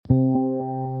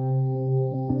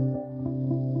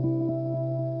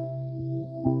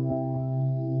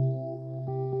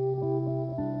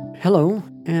Hello,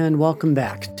 and welcome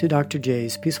back to Dr.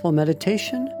 J's Peaceful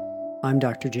Meditation. I'm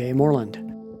Dr. J. Moreland.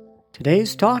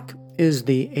 Today's talk is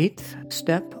the 8th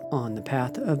step on the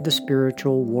path of the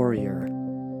spiritual warrior,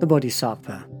 the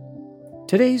Bodhisattva.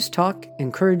 Today's talk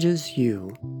encourages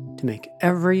you to make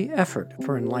every effort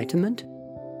for enlightenment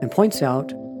and points out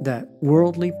that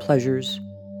worldly pleasures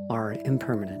are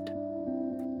impermanent.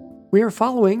 We are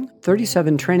following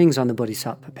 37 trainings on the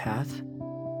Bodhisattva path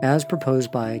as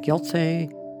proposed by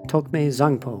Gyaltse Tokme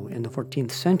Zangpo in the 14th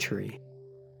century.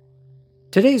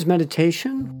 Today's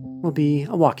meditation will be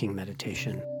a walking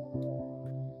meditation.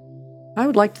 I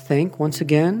would like to thank once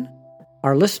again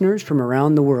our listeners from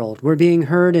around the world. We're being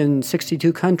heard in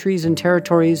 62 countries and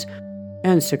territories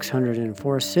and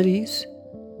 604 cities.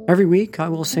 Every week I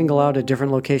will single out a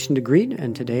different location to greet,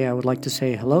 and today I would like to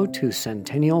say hello to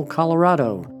Centennial,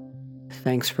 Colorado.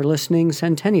 Thanks for listening,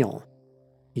 Centennial.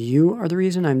 You are the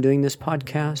reason I'm doing this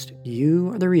podcast.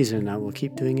 You are the reason I will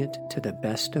keep doing it to the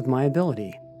best of my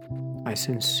ability. I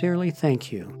sincerely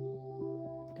thank you.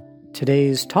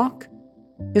 Today's talk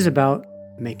is about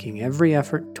making every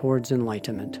effort towards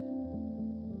enlightenment.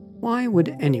 Why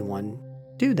would anyone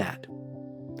do that?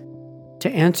 To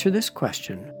answer this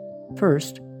question,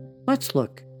 first, let's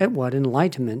look at what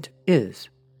enlightenment is.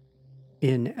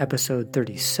 In episode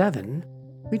 37,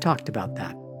 we talked about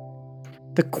that.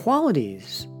 The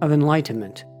qualities of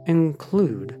enlightenment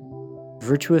include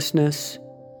virtuousness,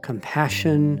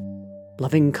 compassion,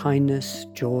 loving kindness,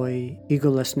 joy,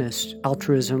 egolessness,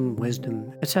 altruism,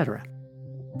 wisdom, etc.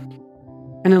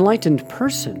 An enlightened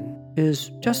person is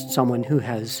just someone who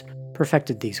has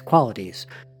perfected these qualities.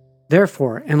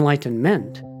 Therefore,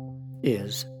 enlightenment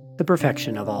is the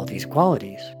perfection of all these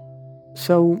qualities.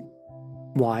 So,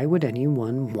 why would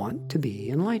anyone want to be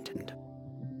enlightened?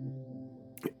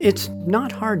 It's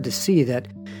not hard to see that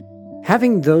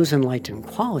having those enlightened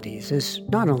qualities is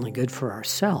not only good for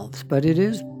ourselves, but it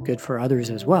is good for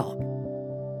others as well.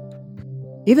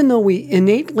 Even though we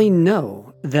innately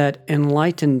know that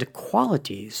enlightened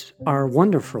qualities are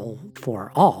wonderful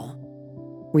for all,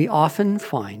 we often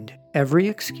find every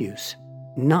excuse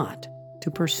not to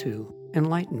pursue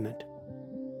enlightenment.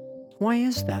 Why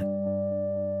is that?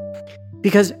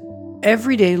 Because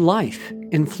everyday life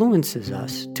influences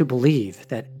us to believe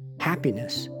that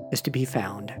happiness is to be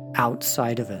found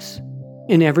outside of us,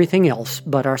 in everything else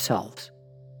but ourselves.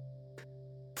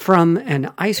 From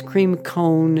an ice cream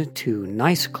cone to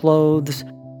nice clothes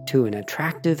to an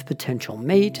attractive potential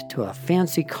mate to a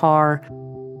fancy car,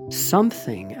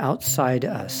 something outside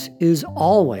us is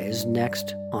always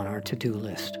next on our to-do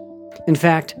list. In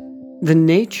fact, the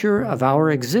nature of our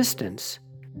existence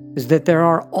is that there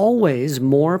are always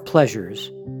more pleasures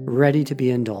ready to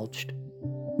be indulged.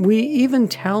 We even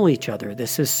tell each other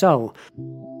this is so.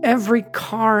 Every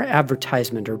car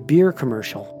advertisement or beer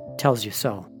commercial tells you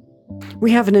so.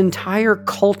 We have an entire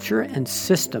culture and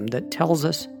system that tells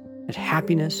us that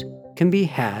happiness can be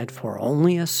had for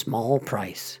only a small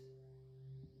price.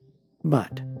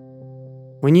 But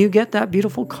when you get that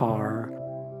beautiful car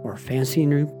or fancy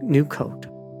new coat,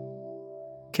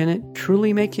 can it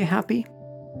truly make you happy?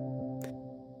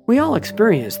 We all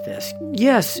experience this.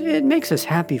 Yes, it makes us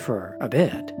happy for a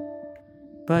bit,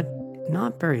 but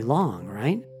not very long,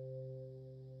 right?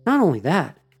 Not only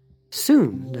that,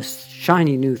 soon the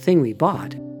shiny new thing we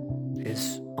bought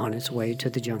is on its way to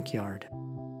the junkyard.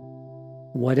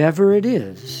 Whatever it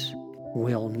is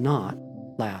will not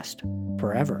last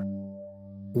forever.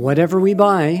 Whatever we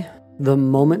buy, the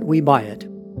moment we buy it,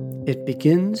 it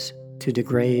begins to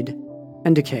degrade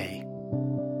and decay.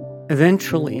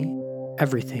 Eventually,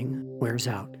 everything wears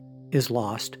out, is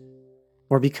lost,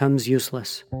 or becomes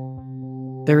useless.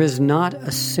 There is not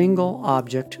a single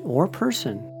object or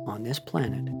person on this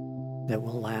planet that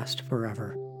will last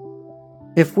forever.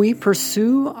 If we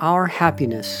pursue our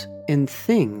happiness in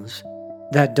things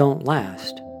that don't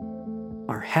last,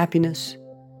 our happiness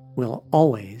will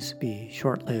always be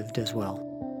short-lived as well.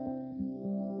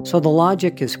 So the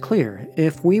logic is clear.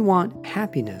 If we want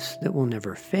happiness that will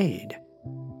never fade,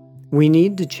 we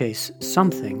need to chase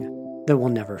something that will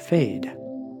never fade.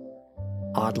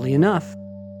 Oddly enough,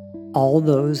 all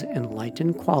those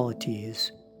enlightened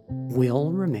qualities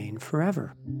will remain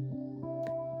forever.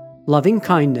 Loving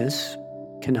kindness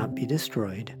cannot be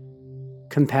destroyed.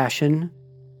 Compassion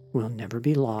will never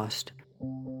be lost.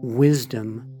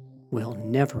 Wisdom will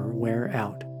never wear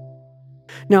out.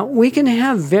 Now, we can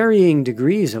have varying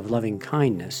degrees of loving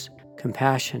kindness,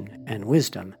 compassion, and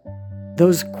wisdom.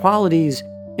 Those qualities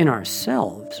in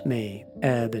ourselves may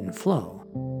ebb and flow,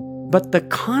 but the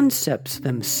concepts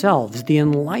themselves, the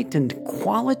enlightened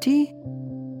quality,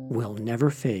 will never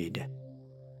fade,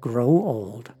 grow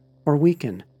old, or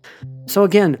weaken So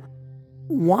again,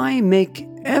 why make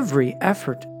every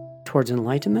effort towards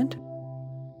enlightenment?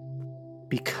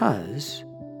 Because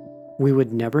we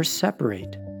would never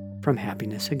separate from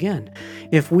happiness again.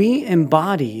 If we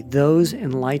embody those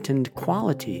enlightened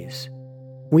qualities,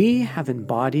 we have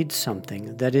embodied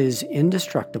something that is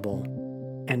indestructible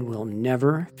and will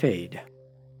never fade.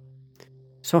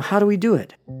 So how do we do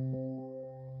it?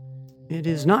 It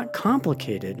is not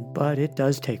complicated, but it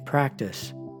does take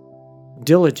practice.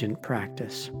 Diligent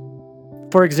practice.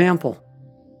 For example,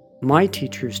 my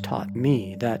teachers taught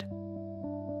me that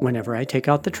whenever I take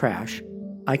out the trash,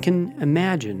 I can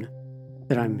imagine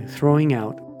that I'm throwing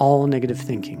out all negative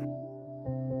thinking.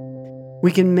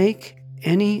 We can make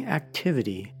any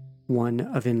activity one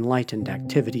of enlightened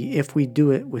activity if we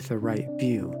do it with the right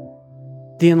view.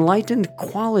 The enlightened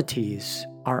qualities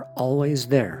are always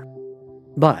there,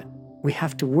 but we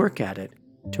have to work at it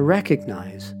to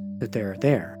recognize that they're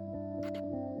there.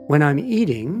 When I'm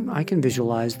eating, I can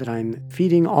visualize that I'm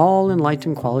feeding all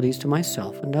enlightened qualities to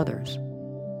myself and others.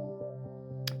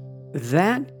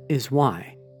 That is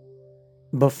why,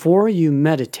 before you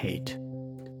meditate,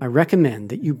 I recommend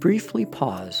that you briefly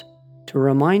pause to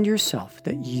remind yourself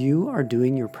that you are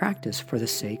doing your practice for the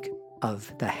sake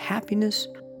of the happiness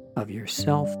of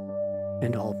yourself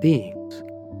and all beings.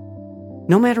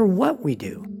 No matter what we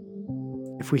do,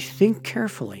 if we think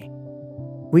carefully,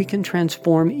 we can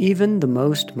transform even the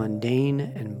most mundane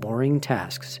and boring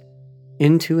tasks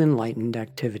into enlightened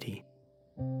activity.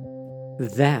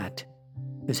 That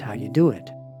is how you do it.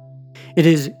 It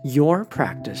is your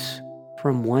practice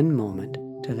from one moment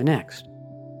to the next.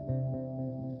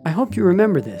 I hope you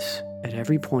remember this at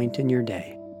every point in your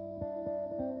day.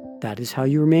 That is how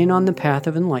you remain on the path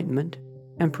of enlightenment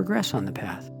and progress on the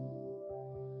path.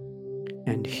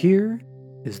 And here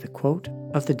is the quote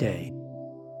of the day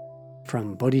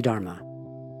from Bodhidharma.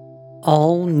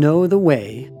 All know the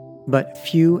way, but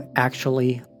few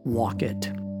actually walk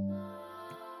it.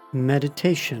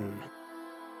 Meditation.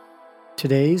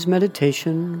 Today's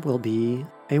meditation will be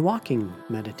a walking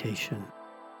meditation.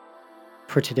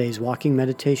 For today's walking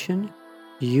meditation,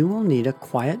 you will need a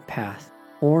quiet path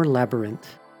or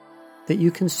labyrinth that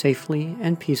you can safely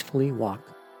and peacefully walk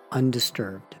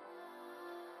undisturbed.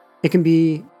 It can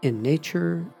be in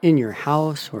nature, in your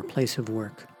house, or place of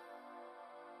work.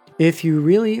 If you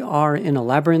really are in a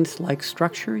labyrinth-like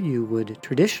structure, you would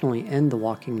traditionally end the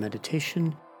walking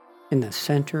meditation in the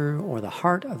center or the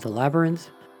heart of the labyrinth,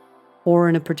 or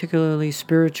in a particularly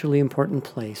spiritually important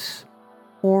place,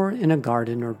 or in a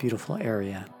garden or beautiful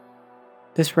area.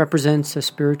 This represents a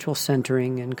spiritual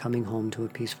centering and coming home to a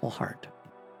peaceful heart.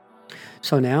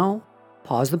 So now,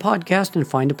 pause the podcast and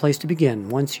find a place to begin.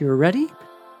 Once you're ready,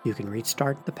 you can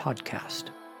restart the podcast.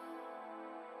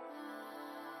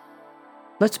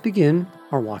 Let's begin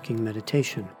our walking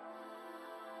meditation.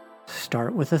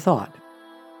 Start with a thought.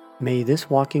 May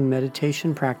this walking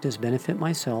meditation practice benefit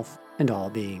myself and all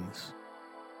beings.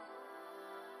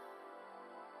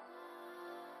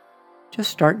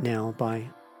 Just start now by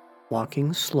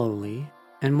walking slowly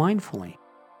and mindfully.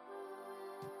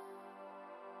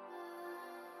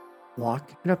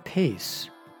 Walk at a pace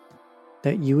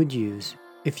that you would use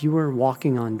if you were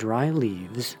walking on dry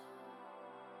leaves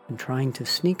and trying to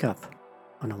sneak up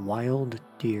on a wild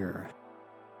deer.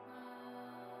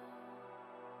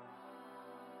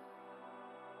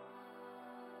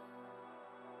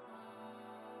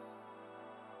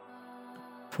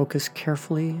 Focus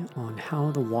carefully on how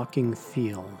the walking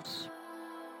feels.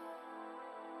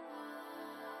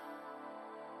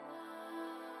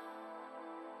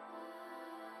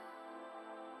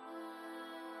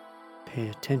 Pay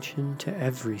attention to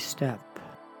every step.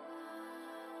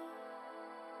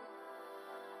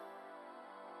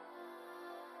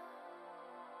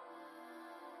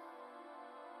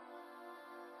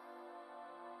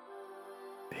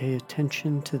 Pay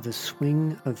attention to the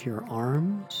swing of your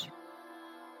arms.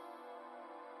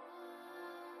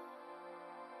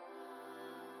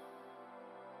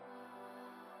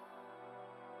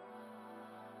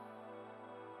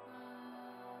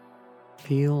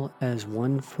 Feel as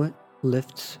one foot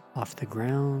lifts off the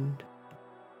ground.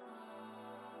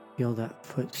 Feel that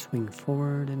foot swing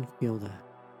forward and feel the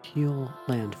heel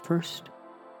land first,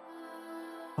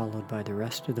 followed by the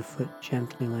rest of the foot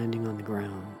gently landing on the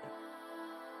ground.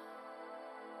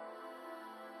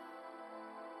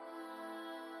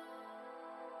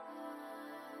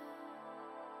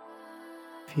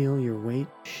 Feel your weight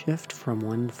shift from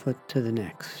one foot to the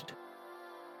next.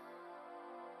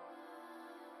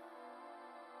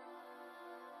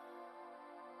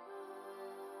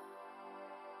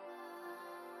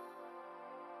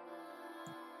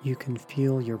 You can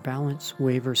feel your balance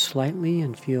waver slightly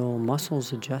and feel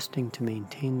muscles adjusting to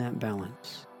maintain that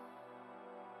balance.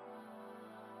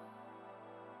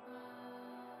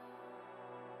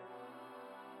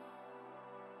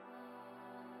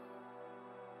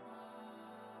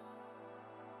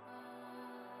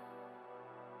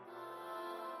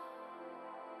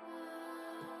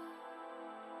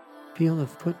 Feel the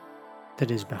foot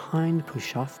that is behind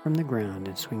push off from the ground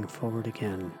and swing forward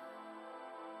again.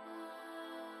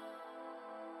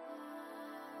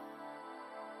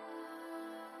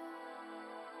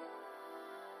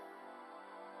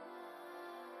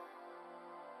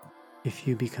 If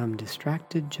you become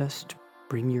distracted, just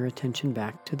bring your attention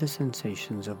back to the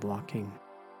sensations of walking.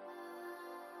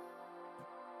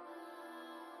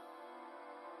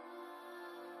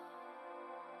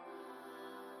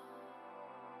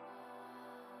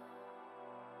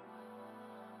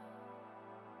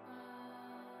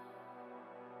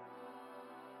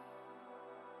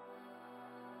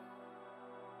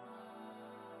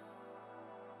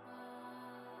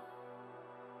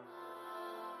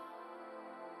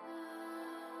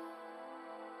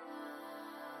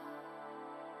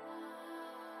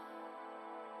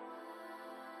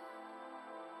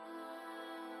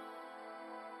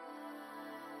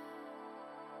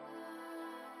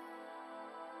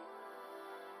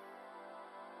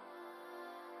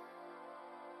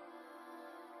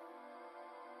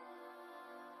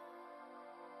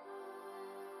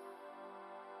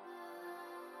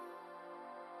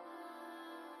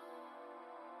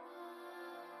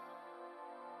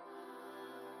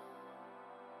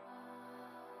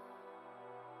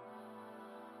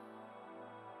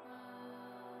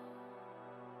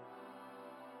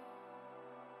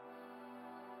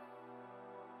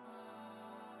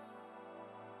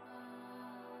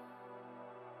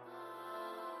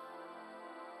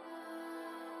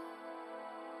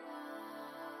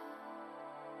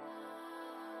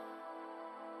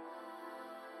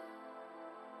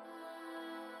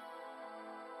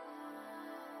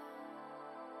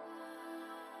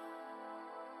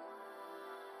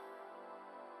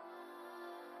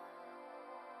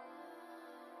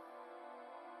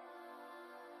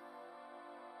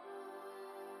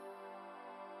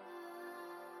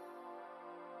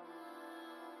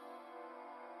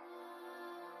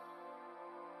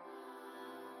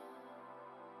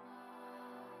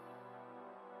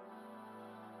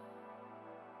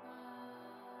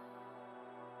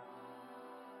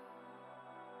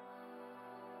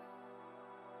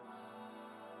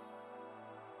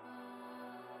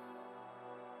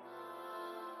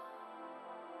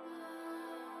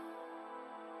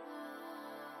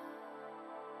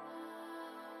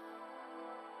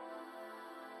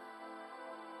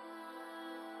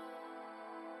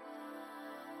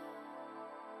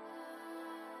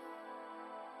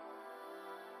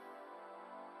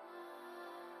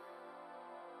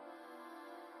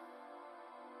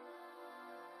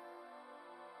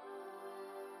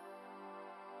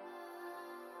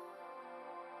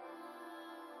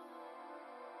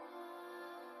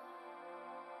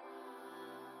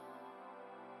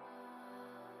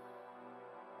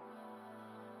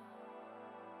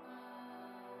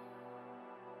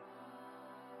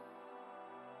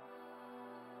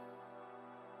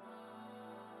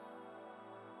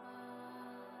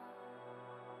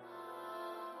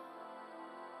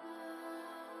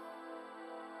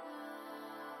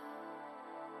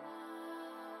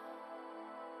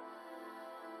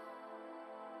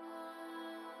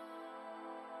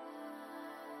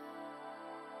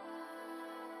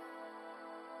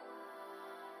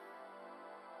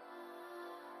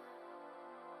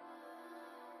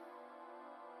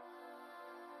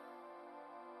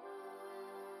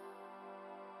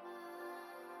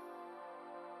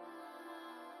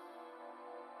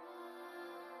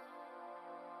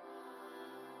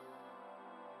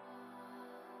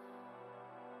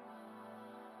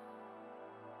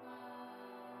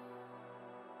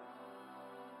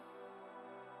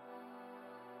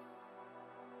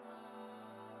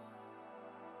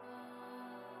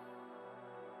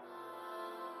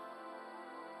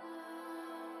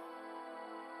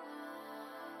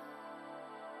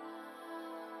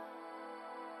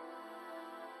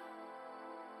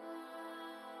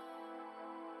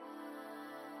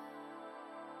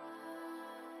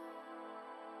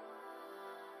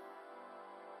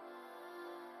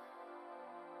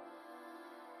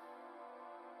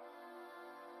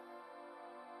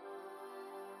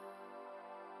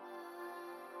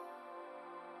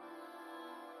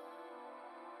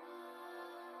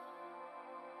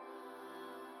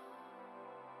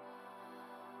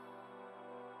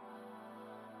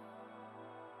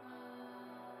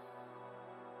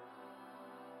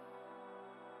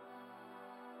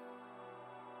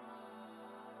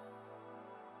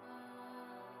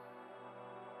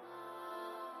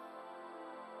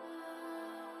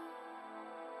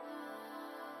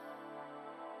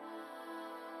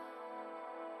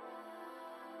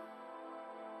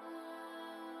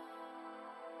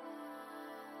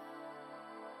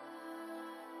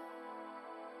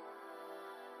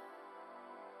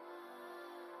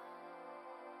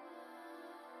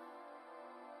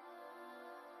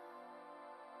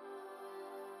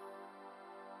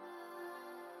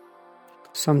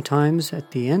 Sometimes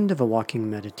at the end of a walking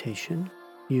meditation,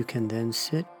 you can then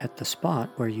sit at the spot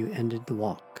where you ended the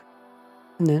walk,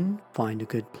 and then find a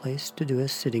good place to do a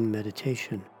sitting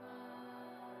meditation.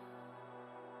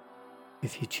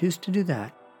 If you choose to do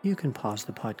that, you can pause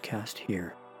the podcast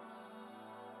here.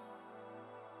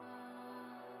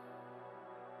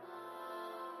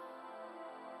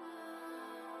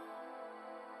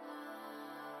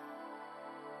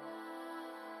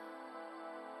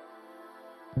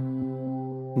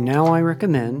 Now I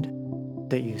recommend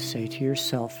that you say to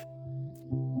yourself,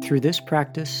 through this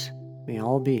practice, may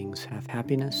all beings have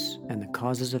happiness and the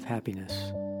causes of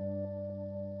happiness.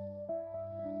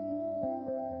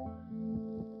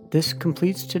 This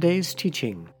completes today's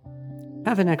teaching.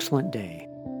 Have an excellent day.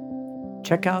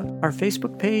 Check out our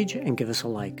Facebook page and give us a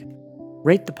like.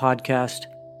 Rate the podcast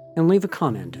and leave a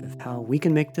comment of how we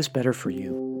can make this better for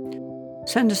you.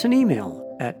 Send us an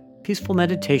email at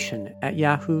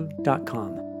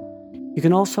peacefulmeditation@yahoo.com. You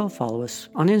can also follow us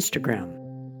on Instagram.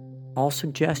 All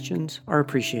suggestions are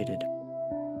appreciated.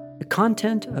 The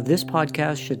content of this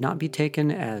podcast should not be taken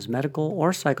as medical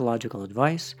or psychological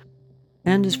advice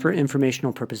and is for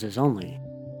informational purposes only.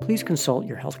 Please consult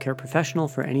your healthcare professional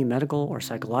for any medical or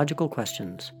psychological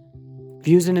questions.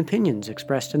 Views and opinions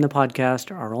expressed in the podcast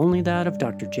are only that of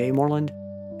Dr. J. Moreland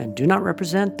and do not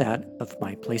represent that of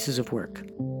my places of work.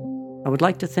 I would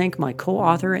like to thank my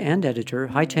co-author and editor,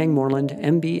 Haitang Moreland,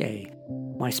 MBA,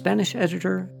 my Spanish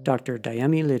editor, Dr.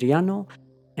 Dayami Liriano,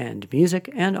 and music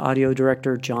and audio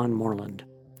director, John Moreland.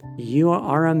 You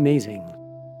are amazing.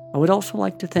 I would also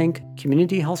like to thank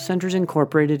Community Health Centers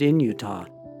Incorporated in Utah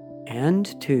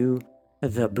and to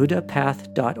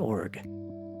thebuddhapath.org.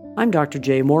 I'm Dr.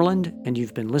 J. Moreland, and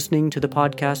you've been listening to the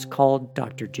podcast called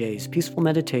Dr. J's Peaceful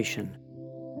Meditation.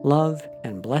 Love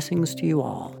and blessings to you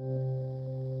all.